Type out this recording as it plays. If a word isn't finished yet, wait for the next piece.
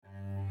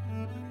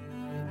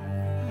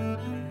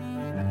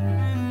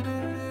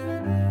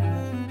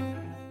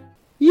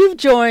You've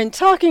joined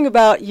Talking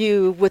About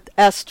You with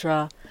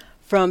ESTRA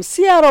from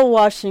Seattle,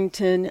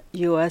 Washington,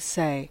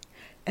 USA.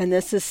 And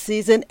this is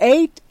Season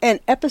 8 and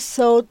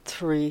Episode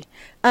 3.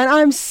 And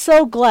I'm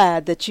so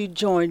glad that you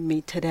joined me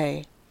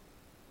today.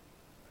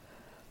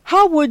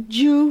 How would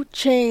you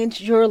change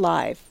your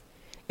life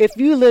if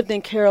you lived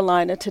in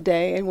Carolina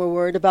today and were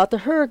worried about the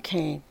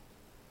hurricane?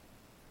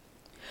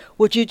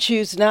 Would you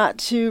choose not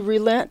to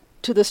relent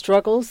to the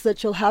struggles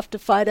that you'll have to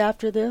fight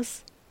after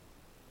this?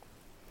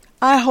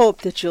 I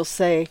hope that you'll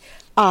say,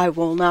 I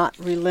will not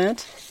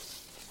relent.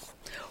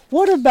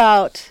 What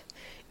about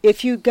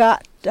if you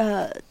got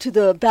to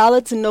the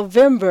ballots in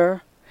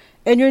November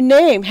and your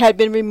name had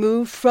been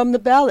removed from the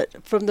ballot,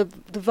 from the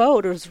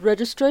voters'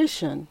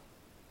 registration?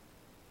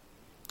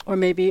 Or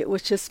maybe it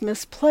was just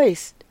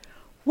misplaced.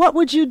 What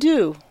would you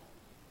do?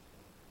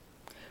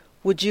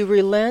 Would you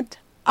relent?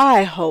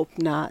 I hope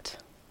not.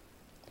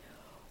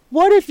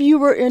 What if you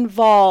were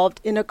involved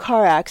in a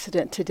car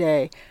accident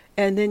today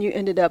and then you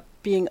ended up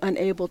being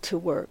unable to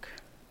work?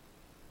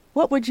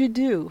 What would you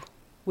do?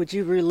 Would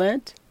you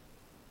relent?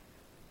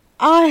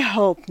 I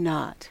hope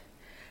not.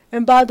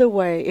 And by the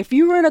way, if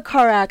you were in a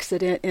car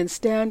accident in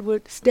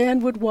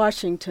Stanwood,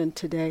 Washington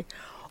today,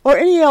 or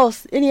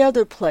any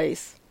other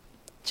place,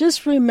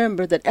 just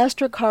remember that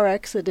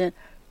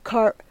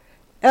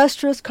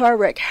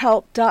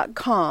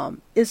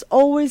ESTRAsCarWreckHelp.com is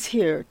always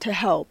here to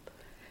help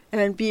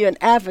and be an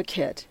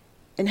advocate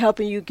in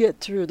helping you get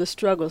through the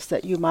struggles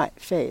that you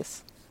might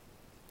face.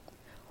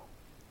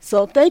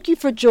 So thank you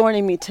for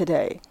joining me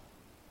today.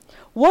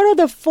 What are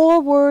the 4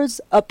 words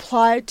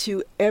applied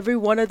to every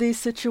one of these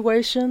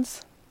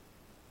situations?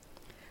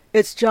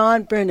 It's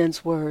John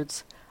Brennan's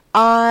words.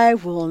 I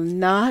will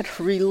not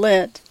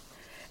relent.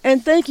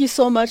 And thank you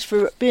so much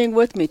for being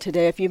with me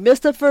today. If you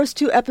missed the first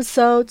 2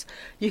 episodes,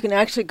 you can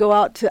actually go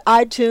out to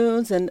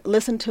iTunes and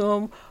listen to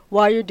them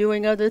while you're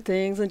doing other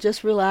things and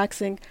just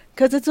relaxing,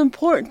 because it's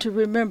important to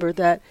remember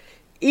that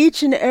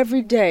each and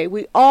every day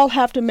we all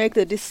have to make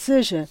the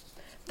decision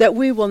that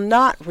we will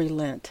not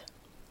relent.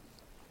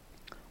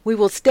 We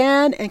will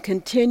stand and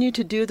continue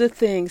to do the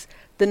things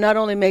that not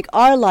only make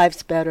our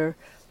lives better,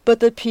 but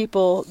the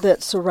people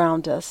that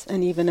surround us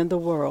and even in the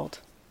world.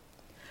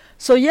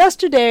 So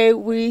yesterday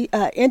we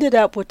ended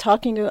up with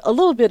talking a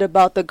little bit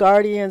about the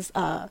Guardian's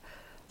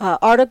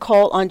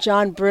article on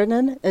John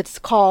Brennan. It's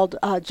called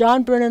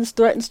John Brennan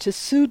Threatens to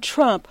Sue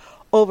Trump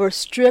Over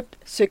Stripped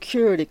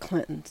Security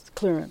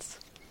Clearance.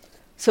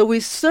 So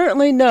we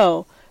certainly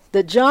know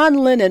that John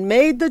Lennon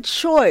made the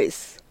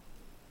choice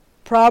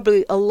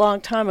probably a long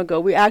time ago.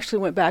 We actually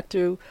went back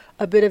through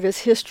a bit of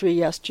his history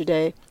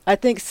yesterday. I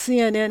think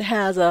CNN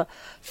has a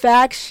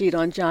fact sheet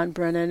on John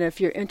Brennan.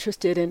 If you're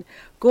interested in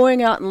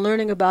going out and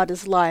learning about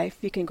his life,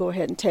 you can go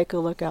ahead and take a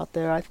look out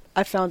there.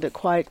 I found it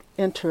quite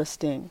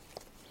interesting.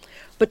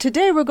 But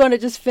today we're going to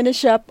just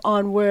finish up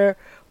on where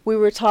we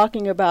were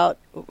talking about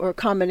or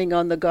commenting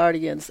on the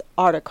Guardian's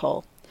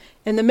article.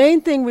 And the main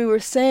thing we were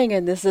saying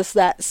in this is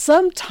that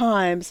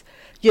sometimes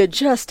you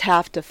just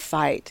have to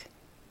fight.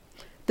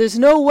 There's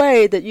no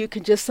way that you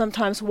can just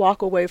sometimes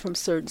walk away from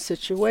certain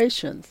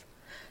situations.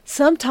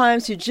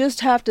 Sometimes you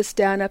just have to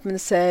stand up and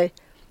say,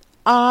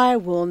 I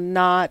will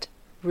not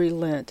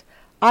relent.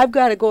 I've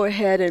got to go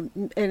ahead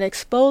and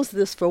expose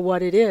this for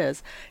what it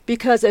is.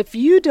 Because if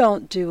you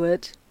don't do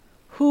it,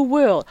 who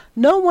will?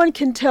 No one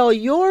can tell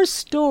your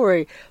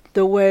story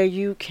the way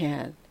you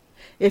can.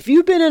 If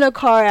you've been in a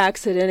car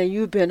accident and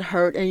you've been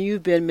hurt and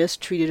you've been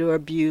mistreated or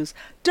abused,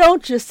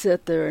 don't just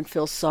sit there and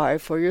feel sorry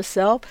for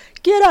yourself.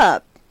 Get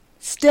up,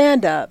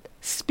 stand up,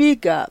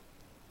 speak up.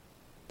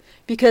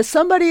 Because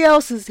somebody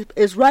else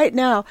is right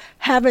now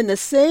having the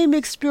same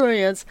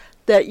experience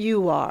that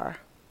you are.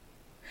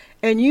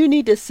 And you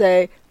need to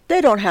say, they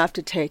don't have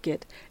to take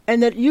it.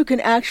 And that you can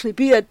actually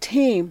be a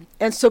team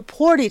and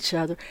support each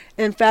other.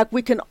 In fact,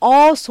 we can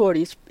all support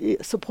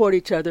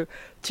each other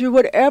through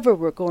whatever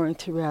we're going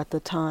through at the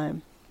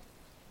time.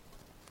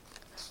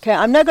 Okay,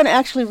 I'm not going to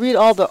actually read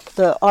all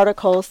the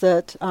articles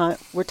that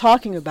we're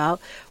talking about.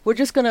 We're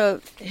just going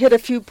to hit a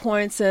few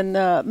points and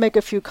make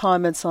a few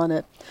comments on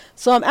it.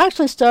 So I'm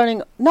actually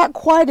starting not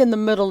quite in the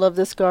middle of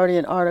this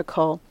Guardian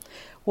article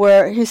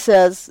where he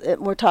says,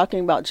 we're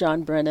talking about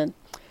John Brennan.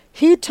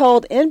 He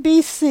told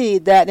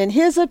NBC that in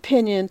his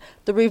opinion,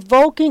 the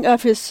revoking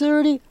of his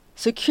security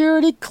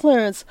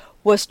clearance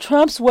was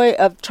Trump's way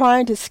of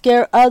trying to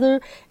scare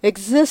other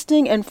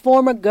existing and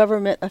former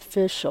government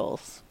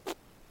officials.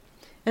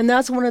 And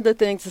that's one of the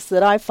things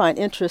that I find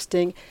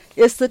interesting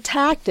is the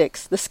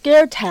tactics, the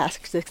scare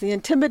tactics, the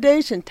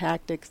intimidation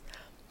tactics,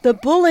 the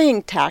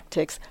bullying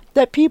tactics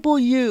that people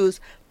use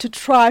to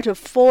try to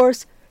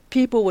force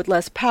people with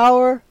less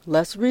power,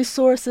 less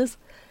resources.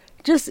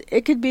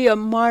 It could be a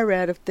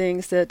myriad of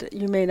things that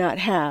you may not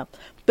have.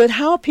 But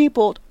how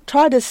people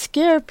try to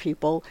scare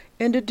people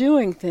into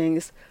doing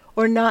things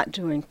or not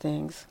doing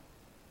things.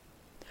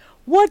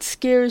 What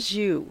scares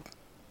you?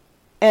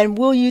 And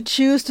will you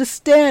choose to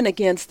stand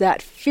against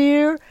that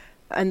fear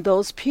and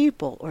those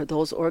people or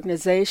those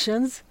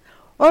organizations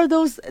or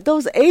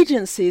those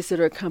agencies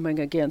that are coming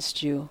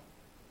against you?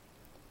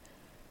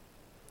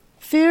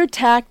 Fear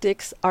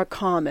tactics are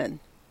common.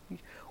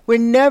 We're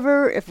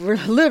never, if we're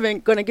living,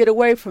 going to get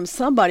away from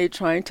somebody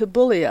trying to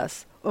bully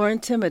us or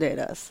intimidate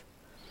us.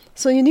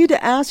 So you need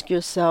to ask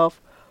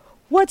yourself,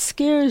 what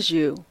scares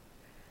you?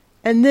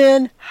 And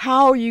then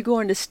how are you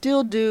going to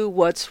still do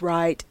what's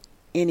right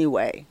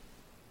anyway?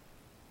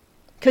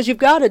 Because you've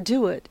got to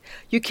do it.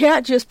 You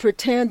can't just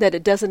pretend that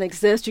it doesn't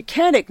exist. You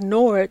can't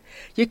ignore it.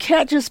 You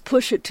can't just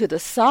push it to the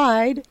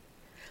side.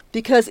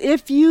 Because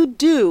if you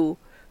do,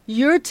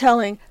 you're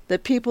telling the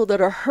people that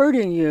are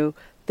hurting you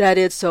that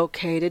it's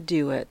okay to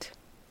do it.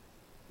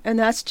 And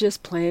that's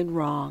just plain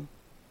wrong.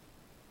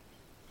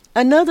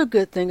 Another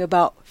good thing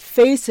about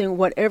facing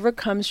whatever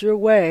comes your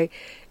way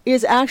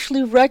is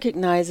actually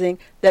recognizing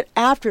that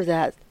after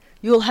that,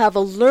 you'll have a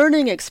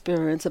learning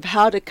experience of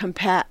how to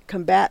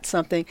combat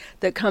something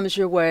that comes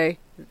your way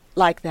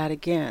like that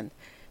again.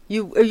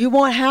 You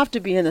won't have to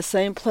be in the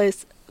same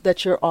place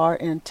that you are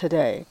in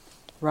today,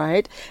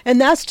 right?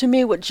 And that's to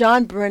me what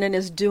John Brennan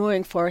is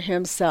doing for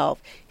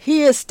himself.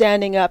 He is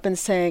standing up and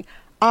saying,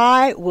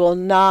 I will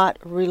not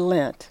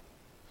relent.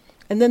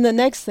 And then the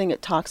next thing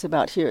it talks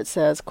about here, it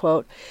says,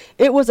 quote,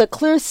 it was a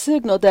clear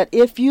signal that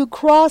if you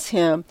cross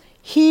him,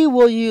 he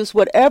will use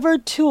whatever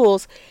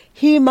tools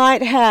he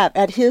might have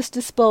at his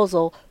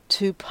disposal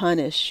to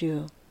punish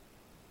you.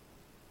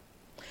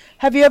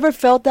 Have you ever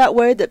felt that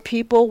way, that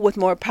people with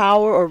more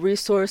power or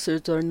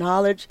resources or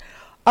knowledge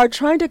are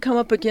trying to come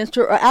up against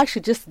you, or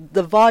actually just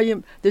the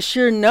volume, the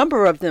sheer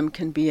number of them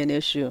can be an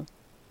issue?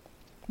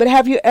 But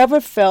have you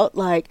ever felt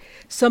like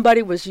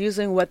somebody was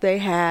using what they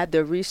had,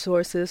 their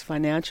resources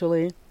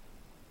financially,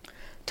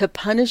 to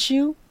punish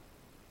you?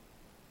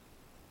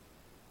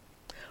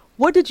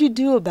 What did you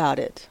do about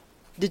it?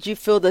 Did you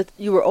feel that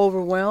you were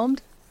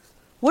overwhelmed?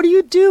 What do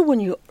you do when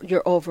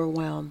you're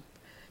overwhelmed?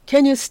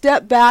 Can you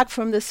step back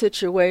from the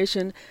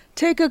situation,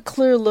 take a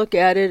clear look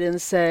at it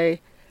and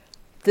say,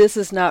 this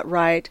is not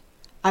right.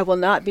 I will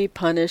not be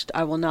punished.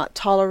 I will not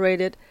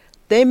tolerate it.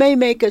 They may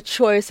make a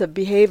choice of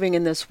behaving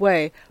in this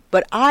way,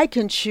 but I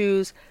can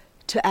choose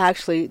to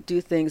actually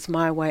do things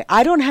my way.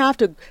 I don't have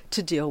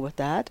to deal with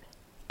that.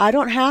 I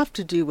don't have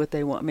to do what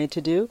they want me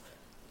to do.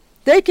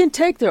 They can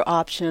take their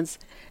options,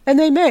 and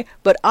they may,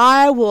 but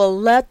I will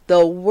let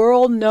the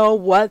world know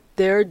what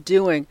they're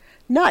doing,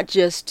 not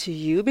just to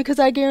you, because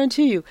I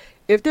guarantee you,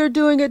 if they're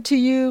doing it to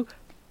you,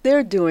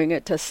 they're doing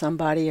it to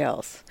somebody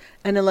else.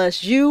 And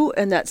unless you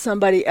and that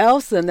somebody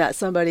else and that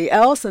somebody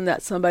else and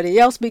that somebody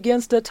else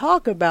begins to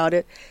talk about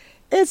it,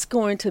 it's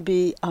going to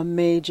be a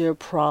major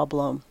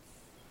problem.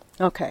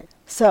 Okay,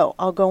 so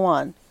I'll go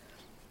on.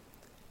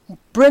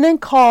 Brennan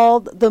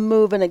called the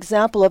move an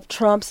example of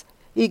Trump's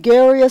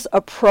egregious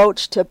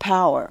approach to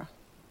power.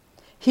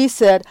 He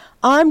said,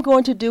 I'm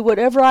going to do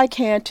whatever I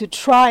can to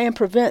try and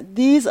prevent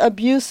these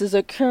abuses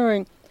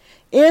occurring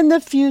in the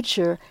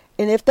future,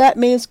 and if that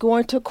means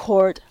going to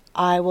court,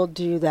 I will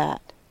do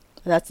that.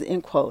 That's the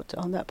end quote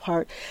on that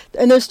part.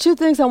 And there's two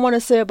things I want to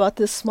say about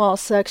this small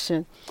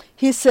section.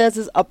 He says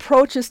his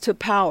approaches to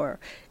power.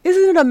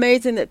 Isn't it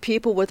amazing that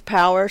people with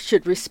power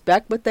should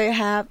respect what they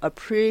have,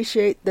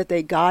 appreciate that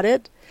they got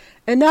it,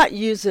 and not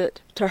use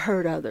it to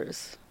hurt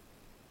others?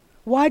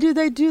 Why do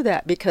they do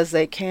that? Because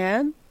they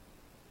can?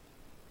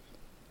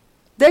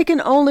 They can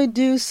only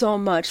do so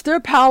much. Their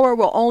power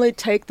will only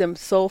take them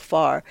so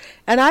far.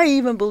 And I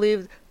even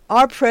believe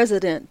our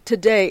president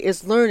today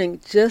is learning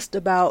just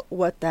about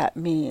what that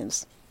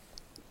means.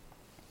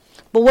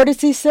 But what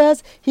does he say?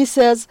 He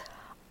says,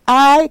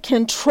 I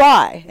can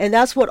try. And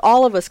that's what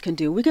all of us can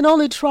do. We can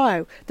only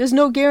try. There's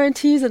no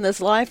guarantees in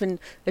this life. And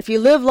if you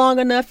live long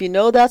enough, you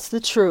know that's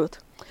the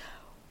truth.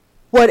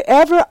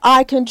 Whatever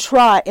I can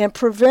try and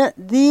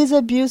prevent these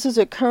abuses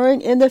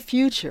occurring in the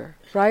future,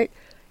 right?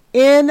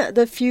 In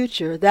the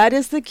future. That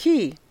is the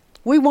key.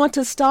 We want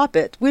to stop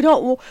it.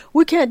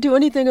 We can't do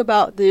anything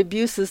about the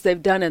abuses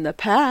they've done in the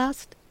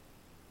past.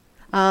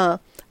 I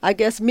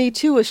guess Me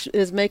Too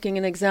is making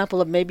an example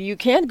of maybe you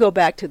can go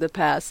back to the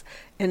past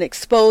and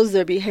expose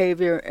their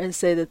behavior and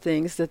say the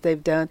things that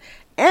they've done,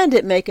 and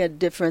it make a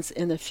difference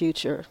in the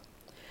future.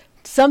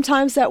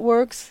 Sometimes that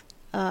works.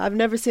 I've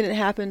never seen it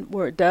happen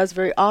where it does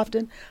very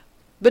often.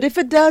 But if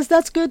it does,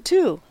 that's good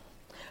too.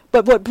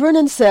 But what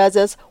Brennan says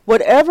is,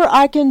 whatever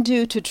I can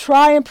do to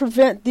try and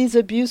prevent these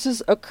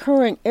abuses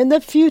occurring in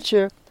the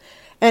future,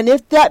 and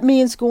if that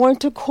means going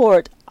to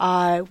court,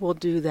 I will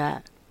do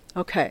that.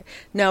 Okay,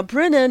 now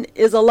Brennan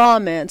is a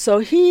lawman, so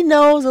he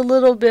knows a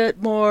little bit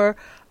more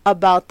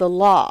about the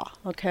law,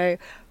 okay?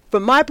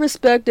 From my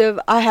perspective,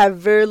 I have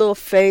very little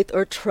faith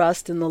or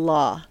trust in the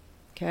law.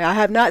 Okay, I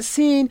have not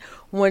seen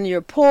when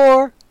you're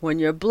poor, when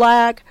you're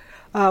black,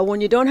 when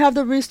you don't have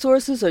the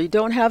resources or you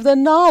don't have the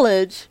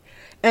knowledge,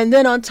 and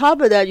then on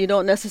top of that, you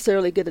don't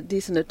necessarily get a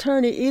decent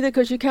attorney either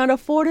because you can't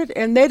afford it,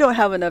 and they don't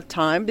have enough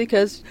time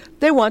because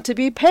they want to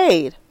be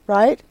paid,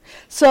 right?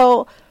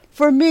 So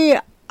for me,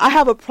 I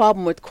have a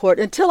problem with court.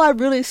 Until I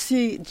really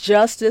see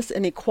justice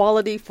and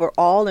equality for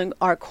all in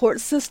our court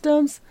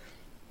systems,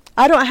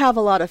 I don't have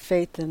a lot of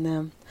faith in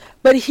them.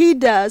 But he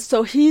does,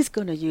 so he's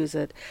going to use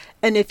it.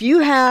 And if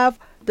you have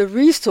the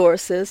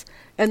resources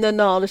and the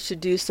knowledge to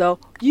do so,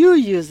 you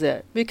use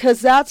it,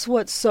 because that's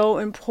what's so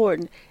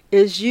important,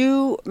 is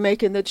you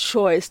making the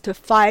choice to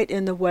fight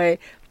in the way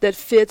that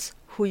fits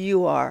who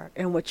you are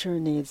and what your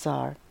needs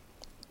are.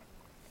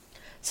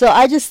 So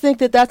I just think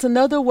that that's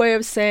another way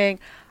of saying,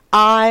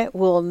 I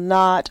will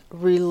not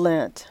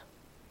relent.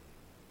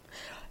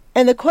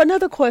 And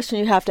another question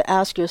you have to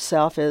ask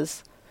yourself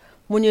is,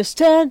 when you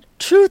stand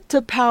truth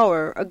to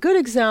power, a good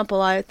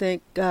example, I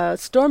think,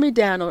 Stormy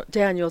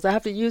Daniels, I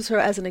have to use her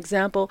as an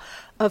example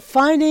of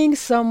finding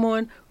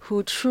someone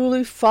who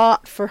truly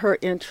fought for her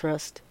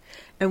interest.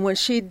 And when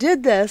she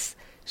did this,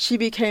 she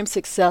became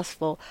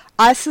successful.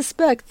 I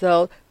suspect,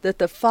 though, that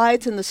the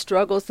fights and the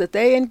struggles that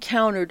they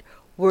encountered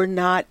were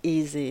not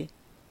easy.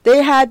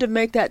 They had to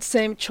make that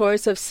same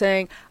choice of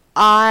saying,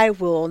 I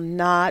will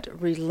not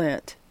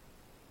relent.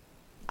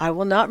 I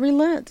will not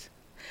relent.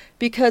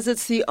 Because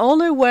it's the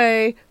only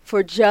way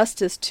for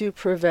justice to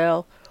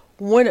prevail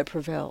when it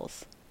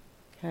prevails.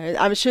 Okay?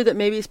 I'm sure that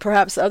maybe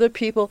perhaps other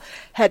people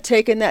had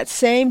taken that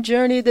same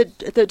journey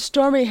that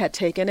Stormy had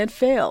taken and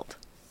failed.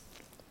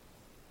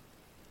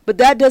 But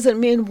that doesn't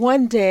mean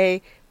one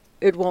day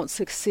it won't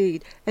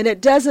succeed. And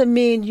it doesn't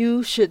mean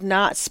you should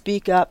not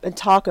speak up and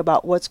talk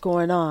about what's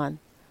going on.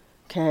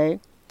 Okay?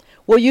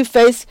 Will you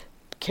face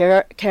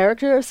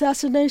character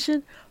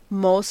assassination?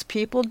 Most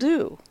people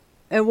do.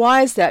 And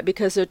why is that?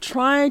 Because they're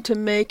trying to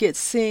make it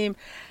seem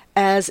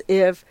as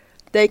if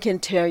they can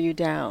tear you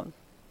down.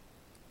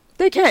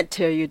 They can't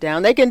tear you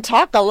down. They can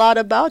talk a lot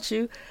about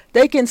you.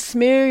 They can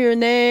smear your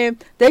name.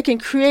 They can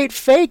create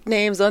fake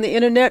names on the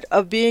internet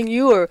of being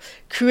you, or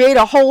create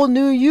a whole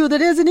new you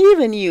that isn't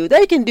even you.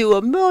 They can do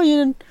a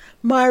million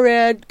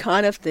myriad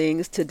kind of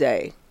things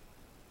today.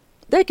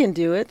 They can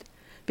do it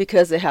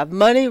because they have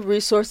money,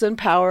 resource, and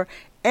power,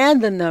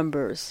 and the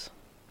numbers.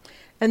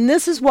 And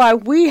this is why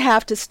we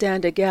have to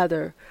stand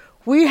together.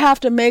 We have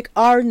to make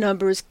our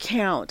numbers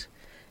count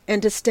and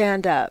to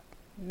stand up.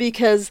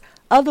 Because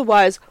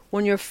otherwise,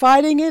 when you're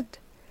fighting it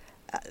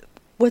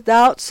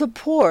without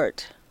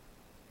support,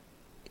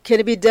 can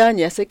it be done?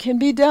 Yes, it can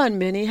be done.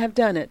 Many have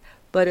done it,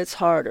 but it's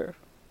harder.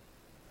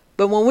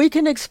 But when we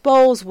can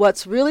expose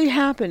what's really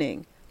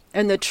happening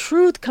and the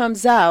truth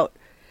comes out,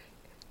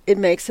 it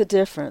makes a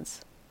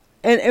difference.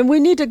 And we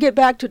need to get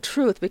back to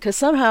truth, because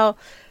somehow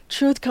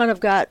truth kind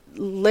of got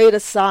laid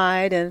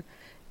aside,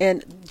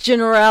 and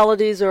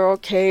generalities are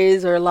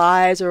okays or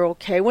lies are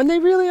okay when they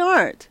really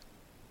aren't.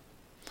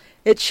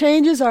 It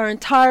changes our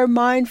entire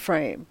mind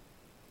frame.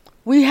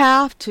 We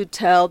have to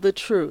tell the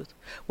truth.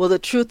 Will the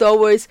truth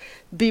always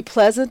be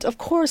pleasant? Of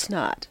course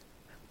not.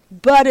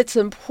 But it's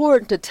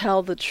important to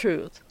tell the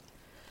truth.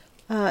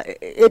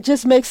 It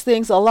just makes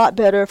things a lot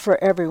better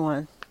for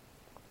everyone.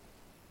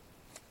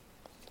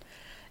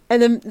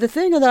 And the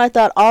thing that I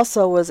thought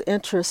also was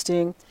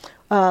interesting,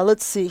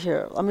 let's see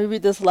here. Let me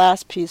read this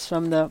last piece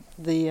from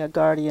the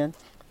Guardian.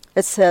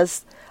 It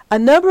says, a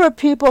number of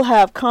people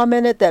have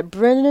commented that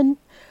Brennan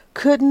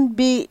couldn't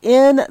be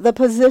in the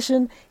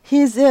position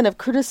he's in of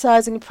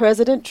criticizing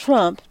President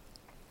Trump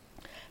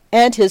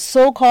and his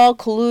so-called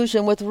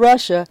collusion with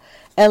Russia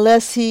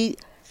unless he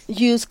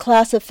used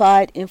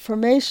classified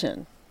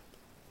information.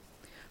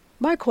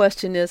 My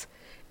question is,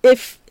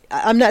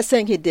 I'm not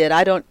saying he did.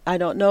 I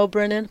don't know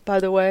Brennan, by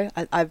the way.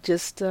 I've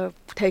just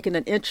taken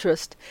an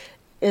interest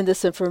in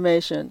this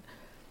information.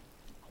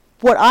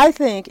 What I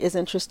think is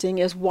interesting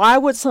is, why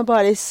would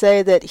somebody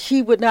say that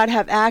he would not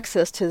have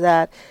access to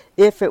that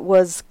if it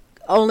was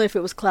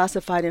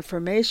classified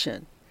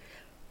information?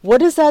 What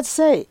does that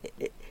say?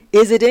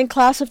 Is it in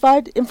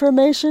classified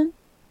information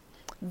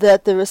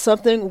that there is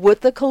something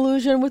with the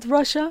collusion with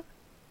Russia?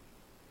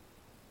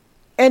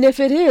 And if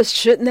it is,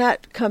 shouldn't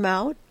that come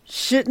out?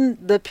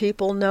 Shouldn't the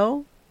people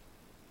know?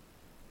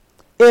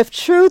 If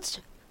truth,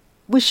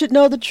 we should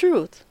know the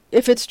truth.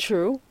 If it's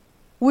true,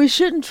 we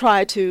shouldn't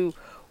try to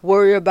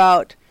worry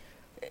about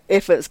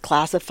if it's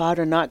classified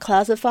or not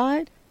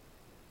classified.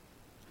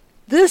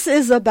 This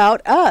is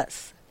about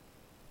us.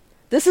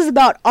 This is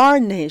about our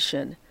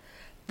nation.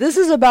 This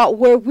is about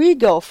where we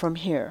go from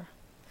here.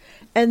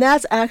 And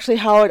that's actually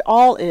how it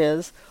all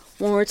is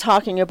when we're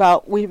talking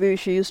about we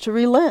refuse to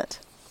relent.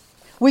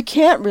 We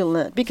can't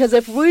relent, because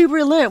if we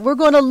relent, we're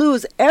going to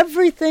lose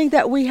everything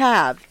that we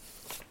have.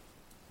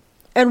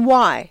 And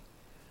why?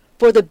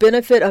 For the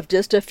benefit of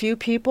just a few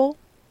people?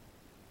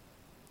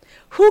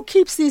 Who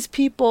keeps these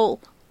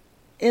people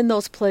in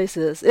those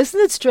places?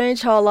 Isn't it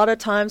strange how a lot of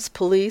times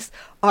police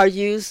are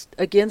used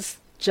against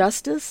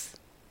justice?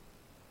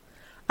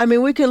 I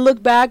mean, we can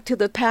look back to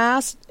the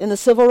past in the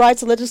civil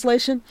rights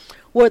legislation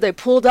where they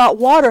pulled out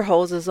water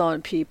hoses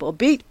on people,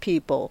 beat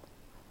people,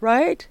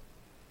 right?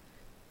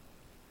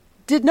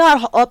 Did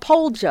not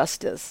uphold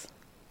justice.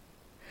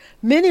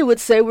 Many would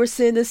say we're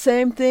seeing the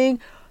same thing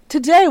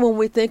today when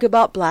we think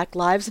about Black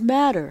Lives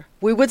Matter.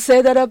 We would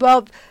say that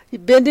about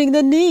bending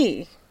the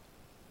knee.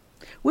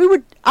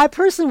 I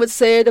personally would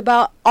say it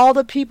about all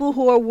the people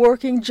who are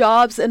working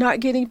jobs and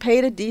aren't getting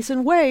paid a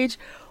decent wage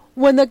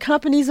when the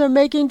companies are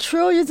making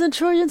trillions and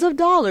trillions of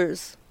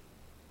dollars.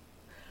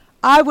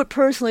 I would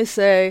personally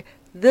say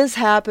this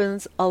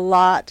happens a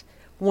lot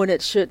when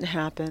it shouldn't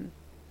happen.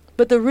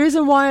 But the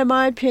reason why, in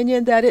my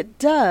opinion, that it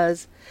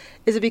does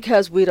is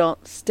because we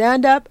don't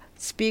stand up,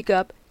 speak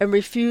up, and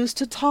refuse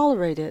to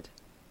tolerate it.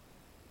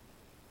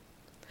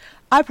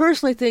 I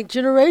personally think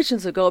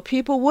generations ago,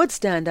 people would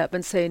stand up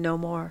and say no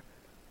more.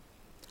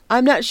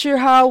 I'm not sure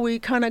how we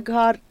kind of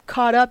got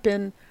caught up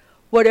in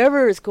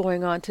whatever is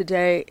going on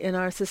today in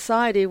our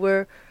society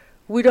where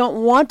we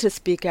don't want to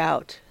speak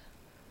out.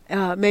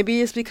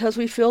 Maybe it's because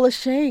we feel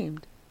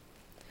ashamed.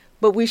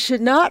 But we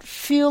should not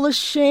feel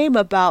ashamed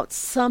about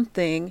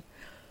something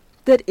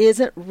that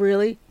isn't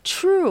really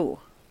true.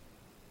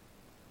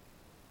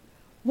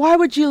 Why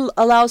would you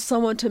allow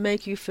someone to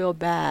make you feel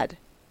bad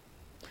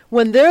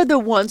when they're the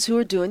ones who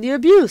are doing the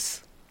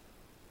abuse?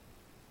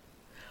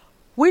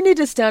 We need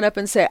to stand up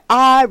and say,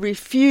 I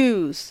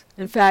refuse.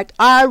 In fact,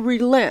 I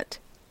relent.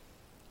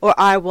 Or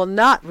I will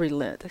not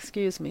relent,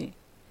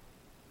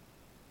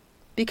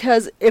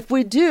 Because if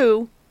we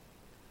do,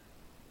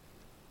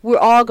 we're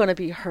all going to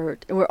be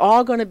hurt. And we're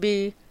all going to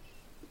be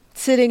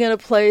sitting in a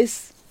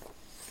place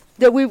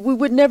that we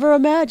would never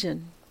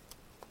imagine.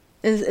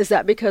 Is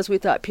that because we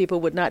thought people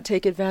would not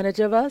take advantage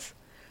of us?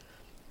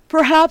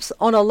 Perhaps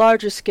on a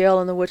larger scale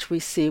in which we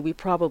see, we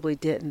probably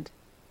didn't.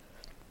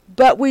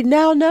 But we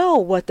now know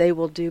what they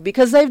will do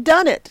because they've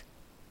done it.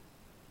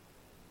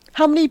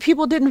 How many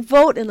people didn't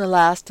vote in the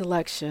last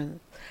election?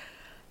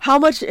 How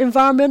much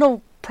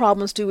environmental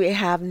problems do we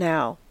have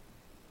now?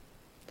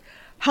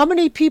 How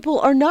many people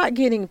are not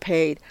getting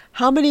paid?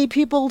 How many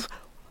people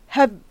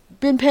have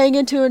been paying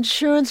into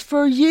insurance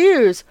for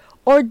years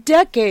or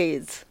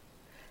decades?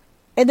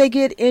 And they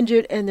get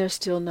injured and they're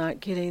still not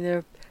getting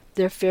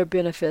their fair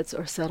benefits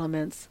or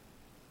settlements.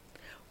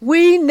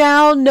 We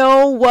now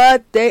know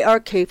what they are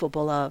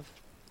capable of.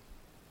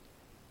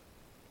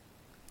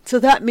 So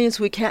that means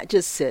we can't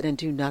just sit and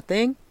do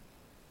nothing.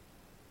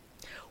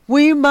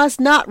 We must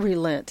not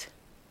relent.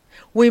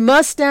 We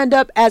must stand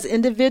up as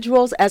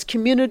individuals, as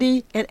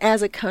community, and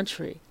as a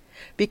country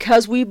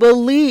because we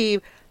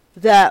believe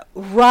that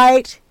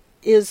right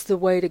is the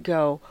way to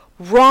go.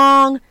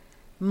 Wrong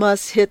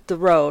must hit the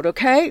road,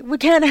 okay? We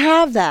can't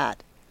have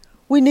that.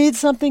 We need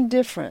something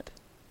different.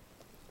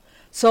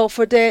 So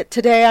for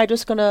today, I'm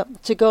just going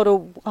to go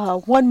to a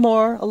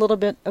little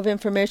bit of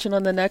information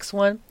on the next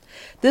one.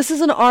 This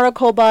is an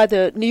article by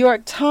the New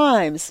York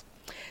Times,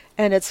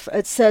 and it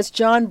says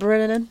John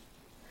Brennan,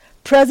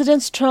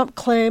 President Trump's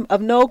claim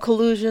of no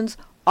collusions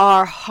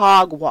are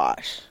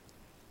hogwash.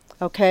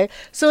 Okay,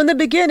 so in the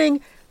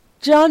beginning,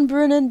 John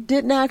Brennan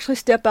didn't actually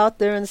step out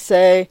there and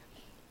say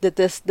that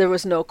there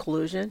was no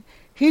collusion.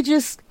 He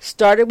just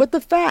started with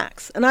the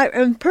facts,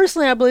 and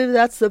personally, I believe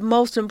that's the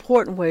most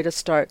important way to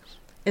start.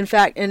 In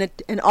fact,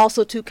 and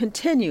also to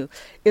continue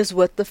is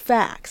with the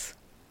facts.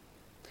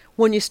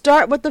 When you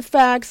start with the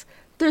facts,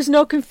 there's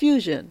no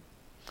confusion.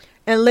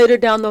 And later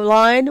down the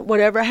line,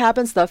 whatever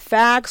happens, the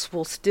facts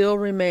will still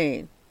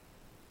remain.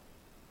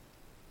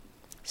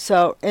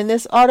 So in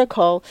this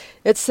article,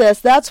 it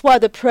says, that's why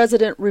the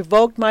president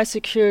revoked my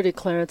security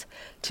clearance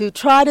to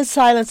try to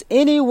silence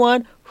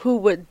anyone who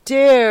would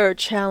dare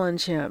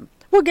challenge him.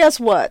 Well, guess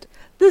what?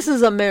 This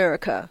is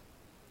America.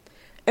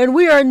 And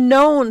we are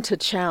known to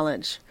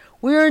challenge.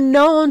 We are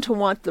known to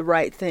want the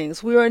right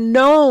things. We are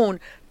known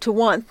to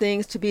want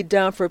things to be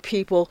done for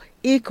people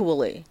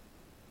equally.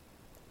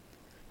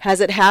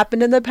 Has it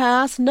happened in the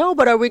past? No,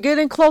 but are we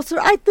getting closer?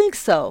 I think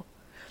so.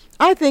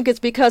 I think it's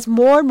because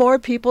more and more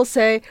people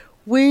say,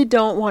 we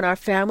don't want our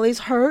families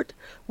hurt,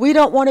 we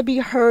don't want to be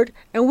hurt,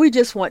 and we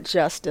just want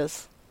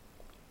justice.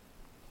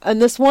 And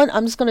this one,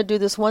 I'm just going to do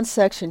this one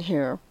section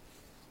here.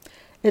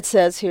 It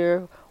says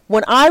here,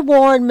 when I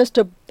warned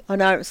Mr.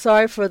 And I'm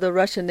sorry for the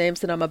Russian names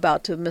that I'm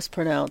about to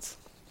mispronounce.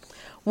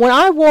 When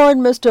I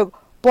warned Mr.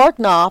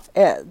 Borknov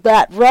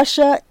that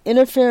Russia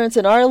interference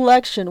in our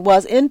election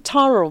was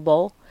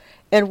intolerable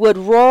and would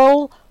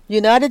roil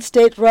United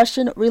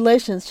States-Russian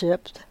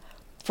relationships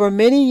for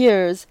many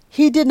years,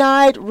 he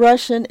denied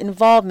Russian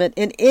involvement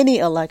in any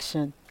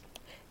election,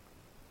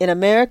 in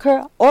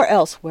America or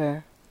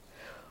elsewhere.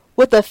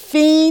 With a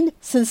feigned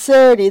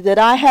sincerity that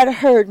I had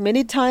heard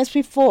many times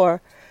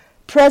before,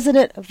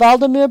 President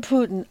Vladimir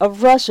Putin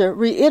of Russia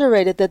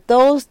reiterated that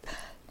those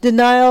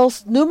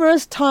denials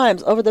numerous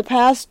times over the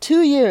past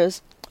 2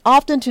 years,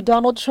 often to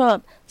Donald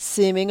Trump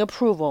seeming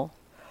approval.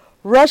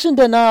 Russian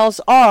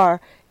denials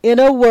are, in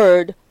a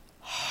word,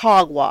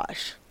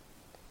 hogwash.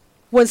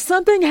 When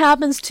something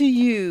happens to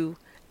you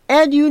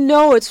and you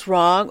know it's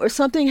wrong, or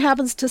something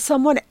happens to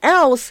someone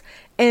else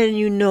and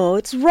you know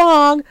it's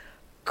wrong,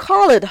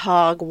 call it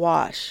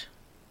hogwash.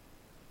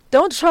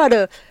 Don't try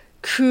to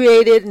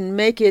create it and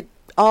make it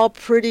all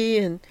pretty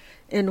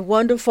and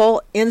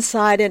wonderful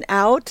inside and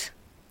out.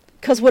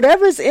 Because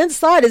whatever's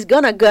inside is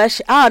going to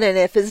gush out, and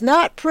if it's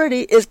not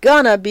pretty, it's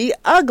going to be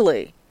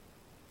ugly.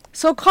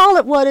 So call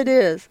it what it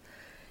is.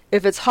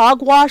 If it's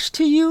hogwash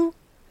to you,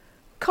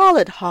 call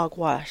it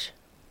hogwash.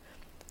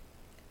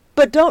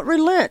 But don't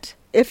relent.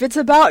 If it's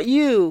about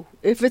you,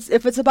 if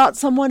it's about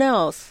someone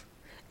else,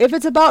 if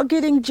it's about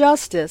getting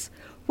justice,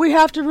 We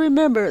have to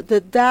remember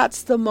that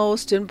that's the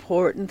most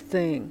important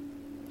thing.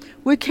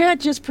 We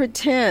can't just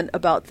pretend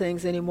about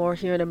things anymore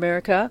here in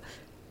America.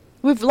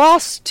 We've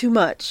lost too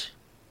much.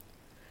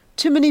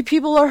 Too many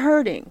people are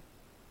hurting.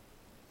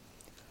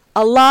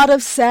 A lot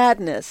of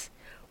sadness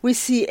we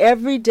see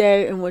every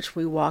day in which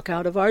we walk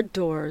out of our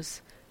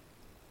doors.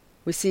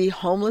 We see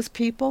homeless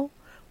people.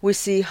 We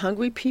see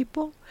hungry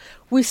people.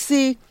 We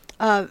see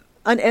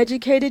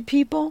uneducated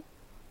people.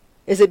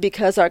 Is it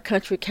because our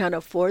country can't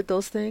afford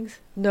those things?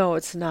 No,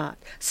 it's not.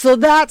 So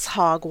that's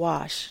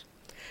hogwash.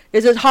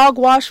 Is it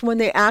hogwash when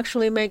they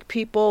actually make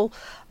people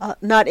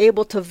not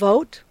able to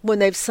vote when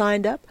they've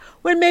signed up?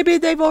 When maybe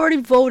they've already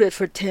voted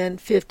for 10,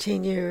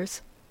 15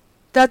 years.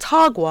 That's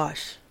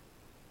hogwash.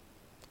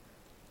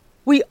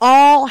 We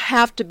all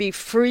have to be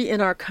free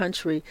in our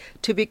country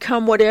to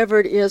become whatever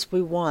it is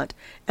we want.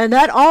 And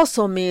that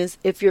also means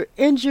if you're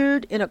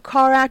injured in a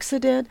car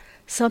accident,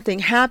 something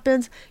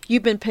happens,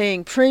 you've been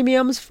paying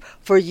premiums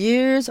for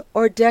years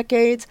or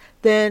decades,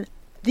 then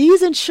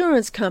these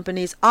insurance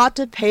companies ought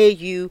to pay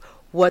you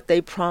what they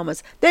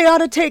promise. They ought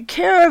to take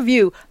care of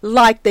you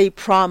like they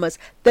promise.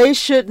 They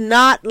should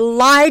not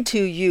lie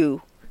to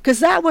you, because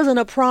that wasn't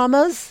a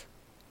promise.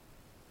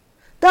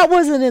 That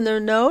wasn't in their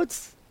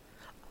notes.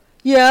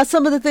 Yeah,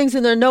 some of the things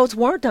in their notes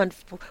were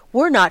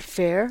not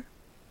fair.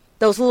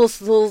 Those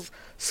little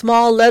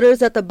small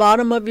letters at the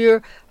bottom of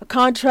your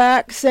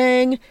contract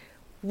saying,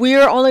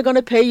 we're only going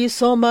to pay you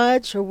so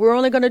much, or we're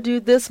only going to do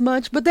this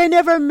much, but they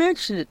never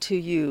mentioned it to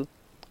you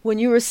when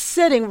you were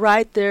sitting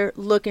right there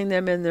looking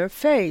them in their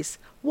face.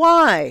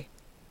 Why?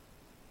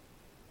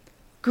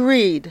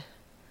 Greed.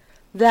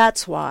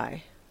 That's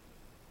why.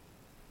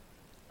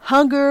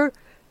 Hunger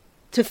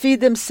to feed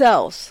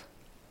themselves,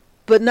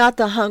 but not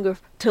the hunger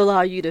to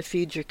allow you to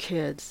feed your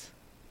kids.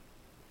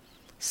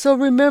 So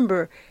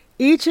remember,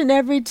 each and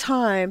every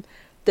time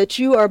that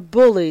you are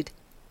bullied,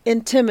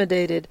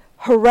 intimidated,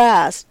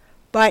 harassed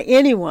by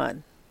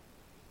anyone,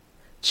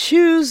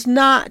 choose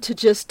not to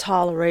just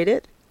tolerate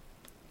it.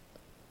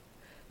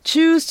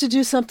 Choose to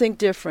do something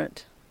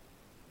different.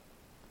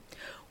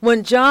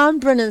 When John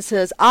Brennan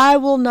says, I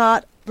will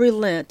not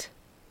relent,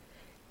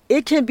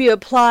 it can be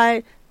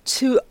applied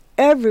to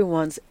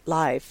everyone's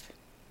life.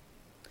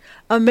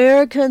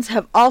 Americans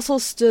have also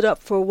stood up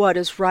for what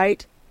is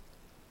right,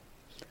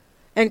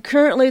 and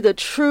currently the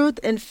truth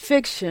and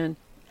fiction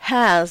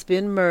has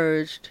been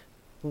merged.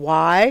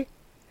 Why?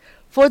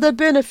 For the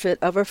benefit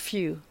of a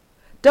few.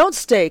 Don't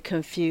stay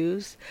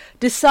confused.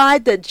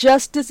 Decide that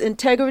justice,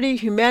 integrity,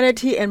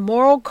 humanity, and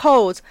moral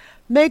codes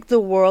make the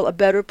world a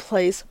better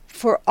place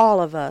for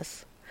all of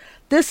us.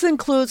 This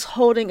includes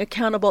holding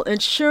accountable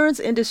insurance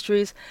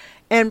industries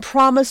and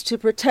promise to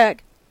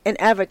protect and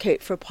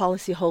advocate for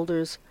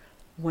policyholders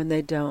when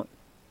they don't.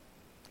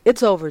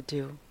 It's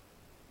overdue.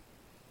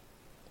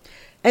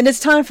 And it's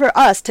time for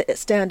us to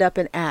stand up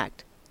and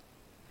act.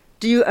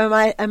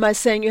 Am I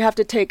saying you have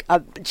to take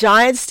a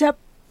giant step,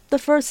 the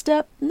first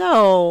step?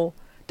 No,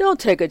 don't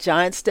take a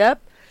giant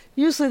step.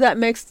 Usually that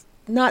makes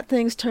not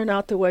things turn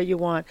out the way you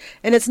want.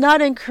 And it's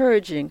not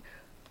encouraging.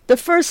 The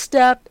first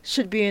step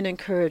should be an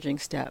encouraging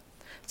step.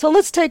 So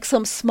let's take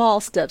some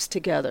small steps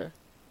together.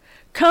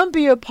 Come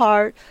be a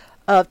part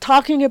of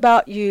talking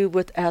about you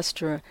with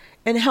ESTRA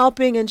and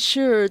helping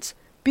insureds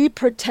be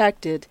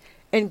protected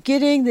and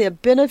getting the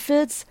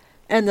benefits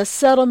and the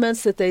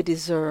settlements that they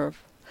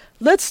deserve.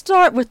 Let's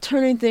start with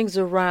turning things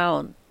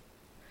around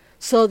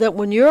so that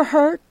when you're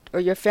hurt or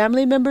your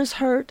family member's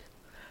hurt,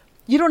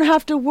 you don't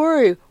have to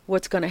worry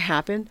what's going to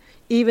happen,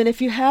 even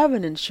if you have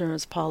an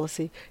insurance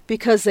policy,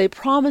 because they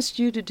promised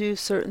you to do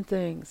certain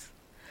things.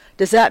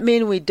 Does that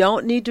mean we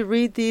don't need to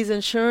read these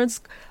insurance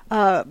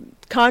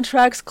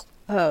contracts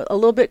a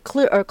little bit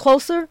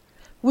closer?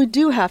 We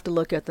do have to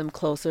look at them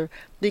closer,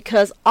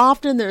 because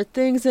often there are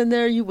things in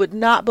there you would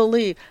not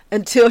believe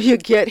until you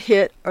get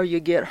hit or you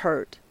get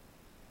hurt.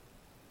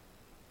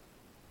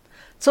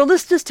 So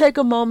let's just take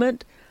a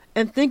moment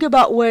and think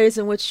about ways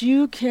in which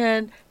you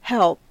can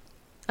help.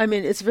 I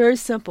mean, it's very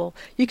simple.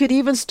 You could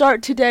even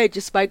start today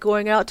just by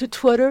going out to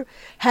Twitter,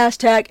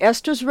 hashtag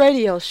ESTRA's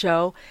Radio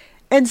Show,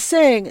 and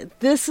saying,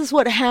 this is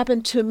what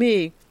happened to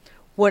me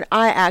when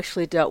I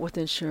actually dealt with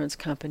insurance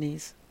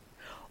companies.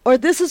 Or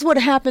this is what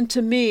happened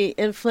to me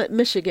in Flint,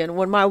 Michigan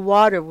when my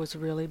water was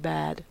really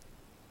bad.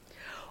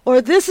 Or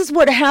this is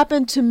what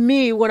happened to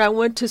me when I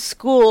went to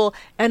school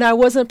and I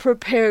wasn't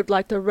prepared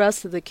like the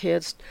rest of the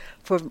kids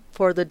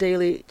for the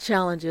daily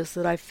challenges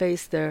that I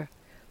faced there.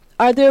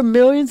 Are there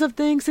millions of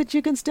things that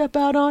you can step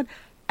out on?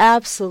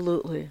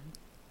 Absolutely.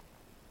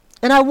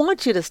 And I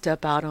want you to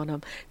step out on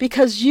them,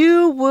 because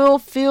you will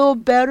feel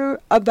better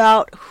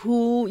about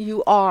who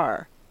you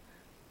are.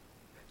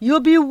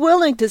 You'll be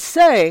willing to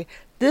say,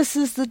 this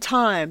is the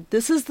time,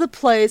 this is the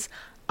place,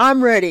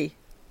 I'm ready,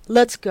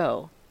 let's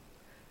go.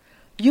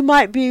 You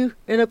might be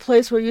in a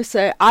place where you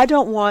say, I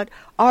don't want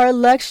our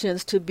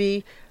elections to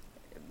be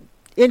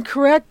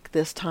incorrect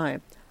this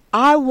time.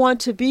 I want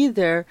to be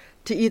there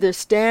to either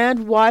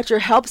stand, watch, or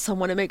help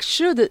someone to make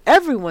sure that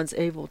everyone's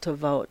able to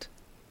vote.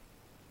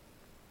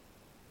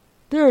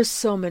 There are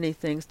so many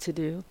things to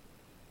do.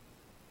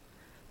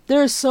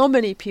 There are so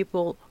many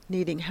people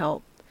needing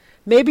help.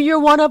 Maybe you're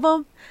one of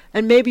them,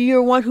 and maybe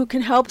you're one who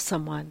can help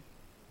someone.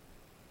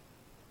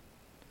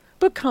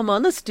 But come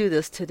on, let's do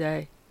this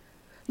today.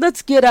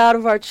 Let's get out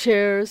of our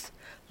chairs.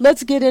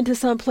 Let's get into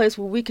some place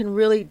where we can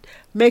really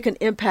make an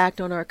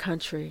impact on our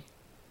country.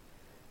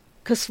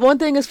 Because one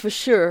thing is for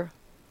sure,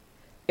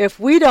 if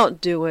we don't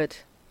do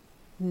it,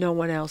 no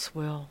one else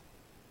will.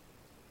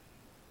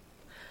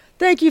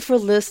 Thank you for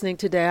listening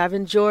today. I've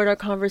enjoyed our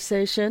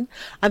conversation.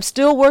 I'm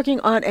still working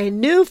on a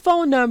new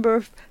phone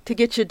number to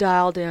get you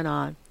dialed in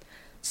on.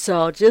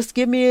 So just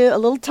give me a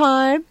little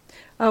time.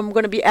 I'm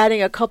going to be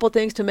adding a couple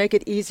things to make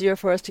it easier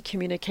for us to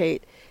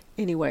communicate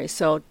anyway.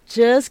 So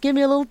just give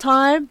me a little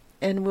time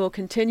and we'll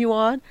continue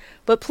on.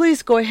 But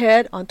please go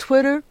ahead on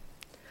Twitter.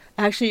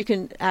 Actually, you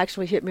can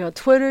hit me on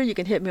Twitter. You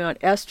can hit me on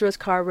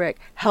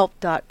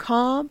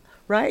estrascarwreckhelp.com.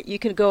 Right? You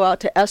can go out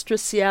to Estra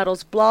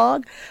Seattle's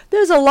blog.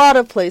 There's a lot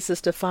of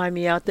places to find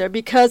me out there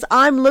because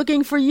I'm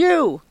looking for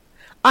you.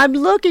 I'm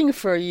looking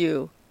for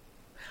you.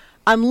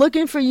 I'm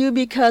looking for you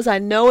because I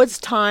know it's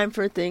time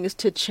for things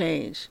to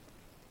change.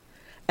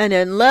 And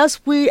unless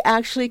we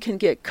actually can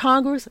get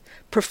Congress,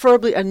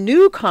 preferably a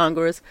new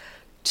Congress,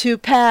 to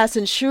pass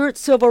insured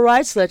civil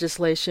rights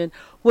legislation,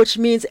 which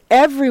means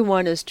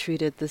everyone is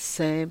treated the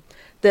same,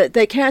 that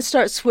they can't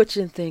start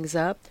switching things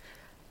up,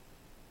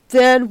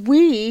 then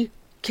we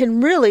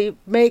can really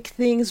make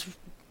things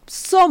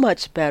so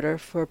much better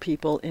for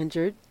people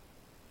injured.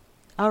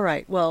 All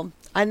right, well,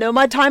 I know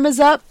my time is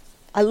up.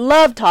 I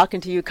love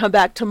talking to you. Come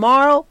back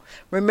tomorrow.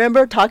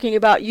 Remember, Talking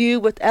About You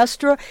with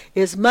Estra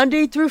is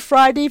Monday through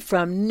Friday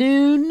from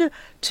noon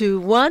to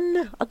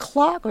 1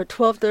 o'clock or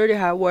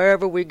 12:30,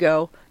 wherever we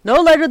go.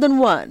 No later than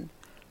 1.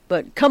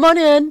 But come on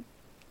in.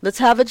 Let's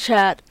have a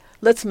chat.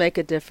 Let's make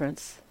a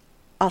difference.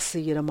 I'll see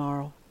you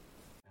tomorrow.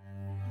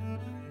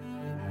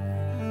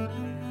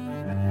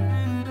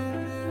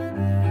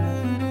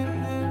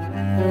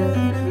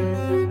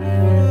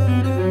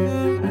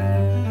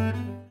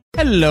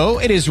 Hello,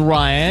 it is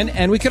Ryan,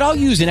 and we could all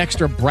use an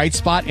extra bright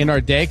spot in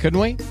our day, couldn't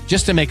we?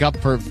 Just to make up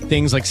for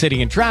things like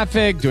sitting in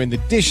traffic, doing the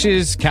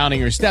dishes, counting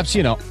your steps,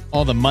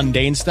 all the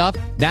mundane stuff.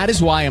 That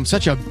is why I'm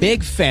such a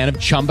big fan of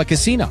Chumba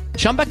Casino.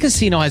 Chumba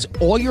Casino has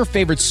all your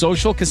favorite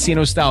social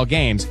casino-style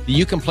games that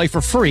you can play for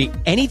free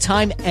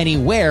anytime,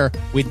 anywhere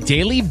with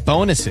daily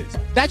bonuses.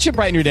 That should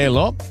brighten your day a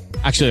little.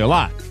 Actually, a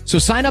lot. So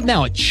sign up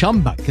now at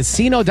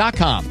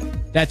ChumbaCasino.com.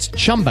 That's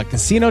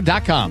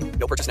ChumbaCasino.com.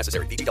 No purchase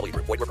necessary. VGW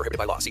Group. Void where prohibited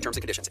by law. See terms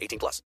and conditions. 18+.